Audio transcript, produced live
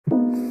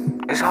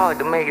It's hard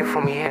to make it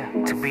from here,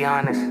 to be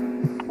honest,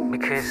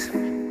 because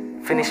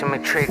finishing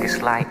matric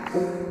is like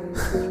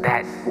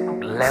that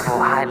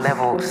high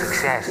level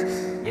success.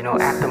 You know,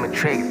 after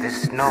matric,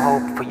 there's no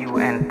hope for you,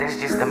 and that's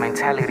just the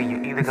mentality.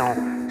 You either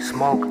gonna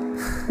smoke,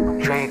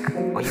 drink,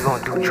 or you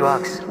gonna do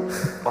drugs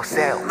or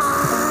sell.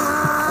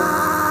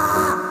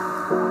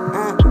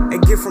 A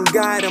gift from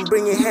God, I'm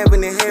bringing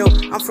heaven and hell.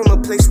 I'm from a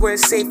place where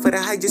it's safer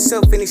to hide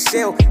yourself in a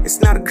shell.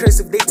 It's not a curse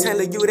if they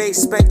telling you they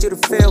expect you to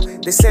fail.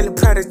 They're selling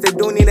products, they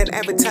don't need an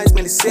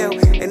advertisement to sell.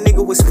 A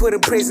nigga was put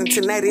in prison,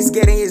 tonight he's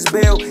getting his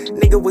bail.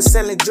 Nigga was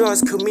selling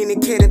drugs,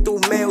 communicating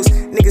through mails.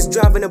 Niggas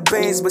driving a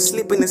Benz, but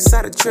sleeping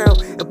inside a trail.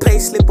 A pay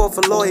slip off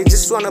a lawyer,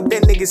 just run up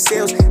that nigga's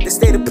sales. They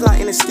stay the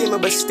plotting and scheming,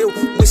 but still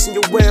wishing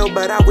you well.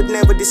 But I would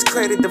never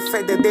discredit the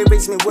fact that they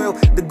raised me well.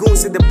 The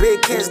goons are the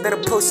big cats that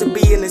are supposed to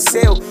be in the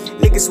cell.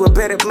 Niggas were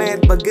better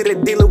math, but good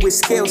at dealing with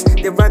scales.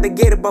 They'd rather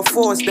get it by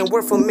force than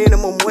work for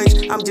minimum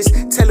wage. I'm just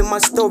telling my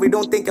story,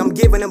 don't think I'm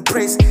giving them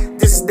praise.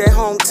 This is their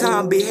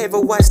hometown,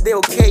 behavior-wise they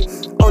okay.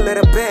 All of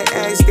the bad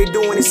acts they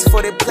doing is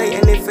for their play.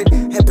 And if it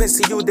happens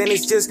to you, then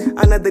it's just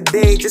another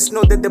day. Just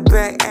know that the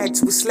bad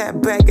acts will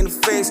slap back in the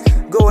face.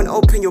 Go and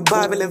open your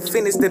Bible and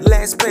finish the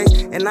last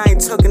page. And I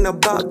ain't talking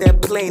about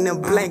that plain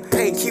and blank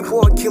page. Keep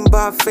walking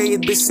by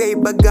faith, be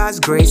saved by God's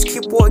grace.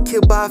 Keep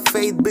walking by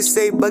faith, be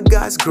saved by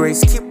God's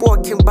grace. Keep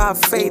walking by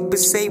faith, be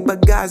saved by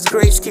God's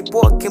grace. Keep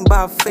walking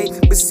by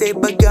faith, be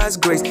saved by God's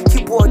grace.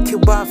 Keep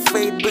walking by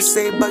faith, be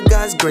saved by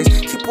God's grace.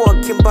 Keep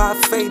walking by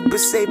faith, be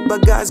saved by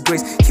God's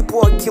grace. Keep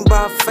walking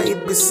by faith,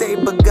 be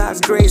saved by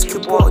God's grace.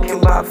 Keep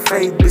walking by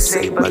faith, be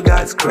saved by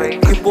God's grace.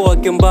 Keep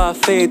walking by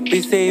faith,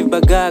 be saved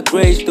by God's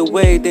grace. The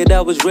way that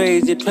I was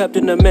raised, you're trapped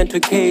in a mental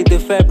cage. The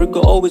fabric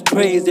will always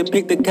praise. They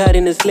pick the card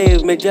in the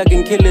slave, make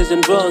jacking killers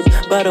and drums.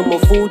 Bottom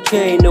of food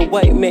chain, the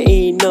white man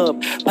eating up.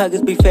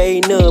 Pockets be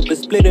fading up, but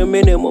split a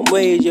minimum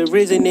wage. Your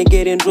reason they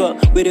getting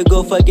drunk. Way to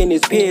go fucking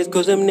his peers,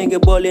 cause them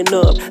nigga balling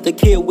up. The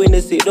kid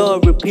witness it all,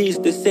 repeats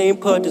the same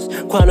purchase.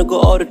 Chronicle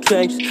all the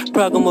trenches,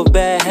 program of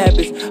bad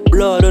habits.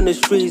 Blood on the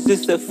streets,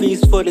 it's a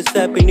feast for the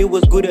sapping. He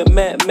was good at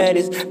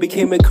mathematics,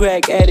 became a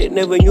crack addict.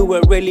 Never knew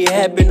what really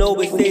happened.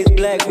 Always says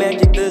black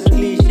magic, that's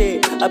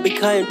cliche. I be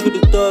kind to the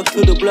thugs,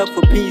 to the block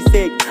for peace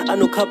sake. I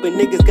know couple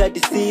niggas got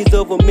disease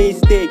over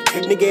mistake.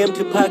 Nigga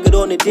empty pocket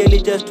on the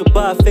daily just to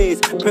buy face.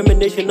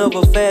 Premonition of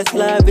a fast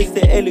life, it's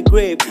the early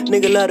grave.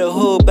 Nigga lot of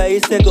hope by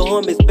his second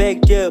home is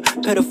back jail.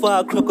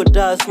 Pedophile,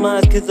 crocodile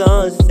smiles, kids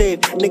are unsafe.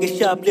 Nigga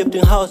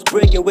shoplifting, house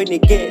breaking when they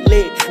get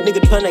late.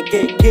 Nigga tryna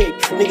get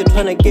kicked, nigga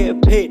tryna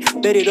get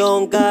paid. Bet it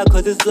on God,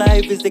 cause this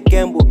life is a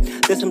gamble.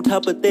 There's some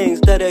type of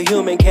things that a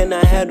human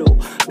cannot handle.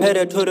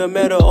 Pedal to the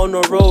metal on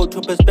the road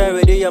to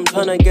prosperity. I'm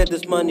tryna get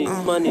this money.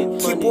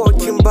 Keep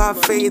walking by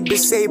faith, be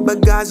saved by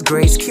God's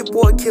grace. Keep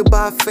walking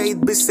by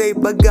faith, be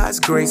saved by God's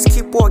grace.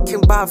 Keep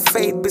walking by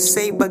faith, be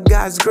saved by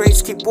God's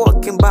grace. Keep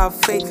walking by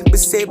faith, be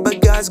saved by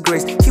God's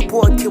grace. Keep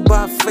walking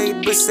by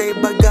faith, be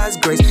saved by God's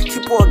grace.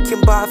 Keep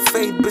walking by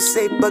faith, be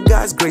saved by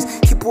God's grace.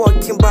 Keep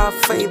walking by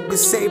faith, be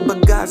saved by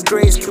God's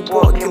grace. Keep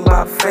walking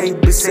by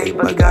faith, be saved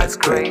by God's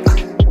grace.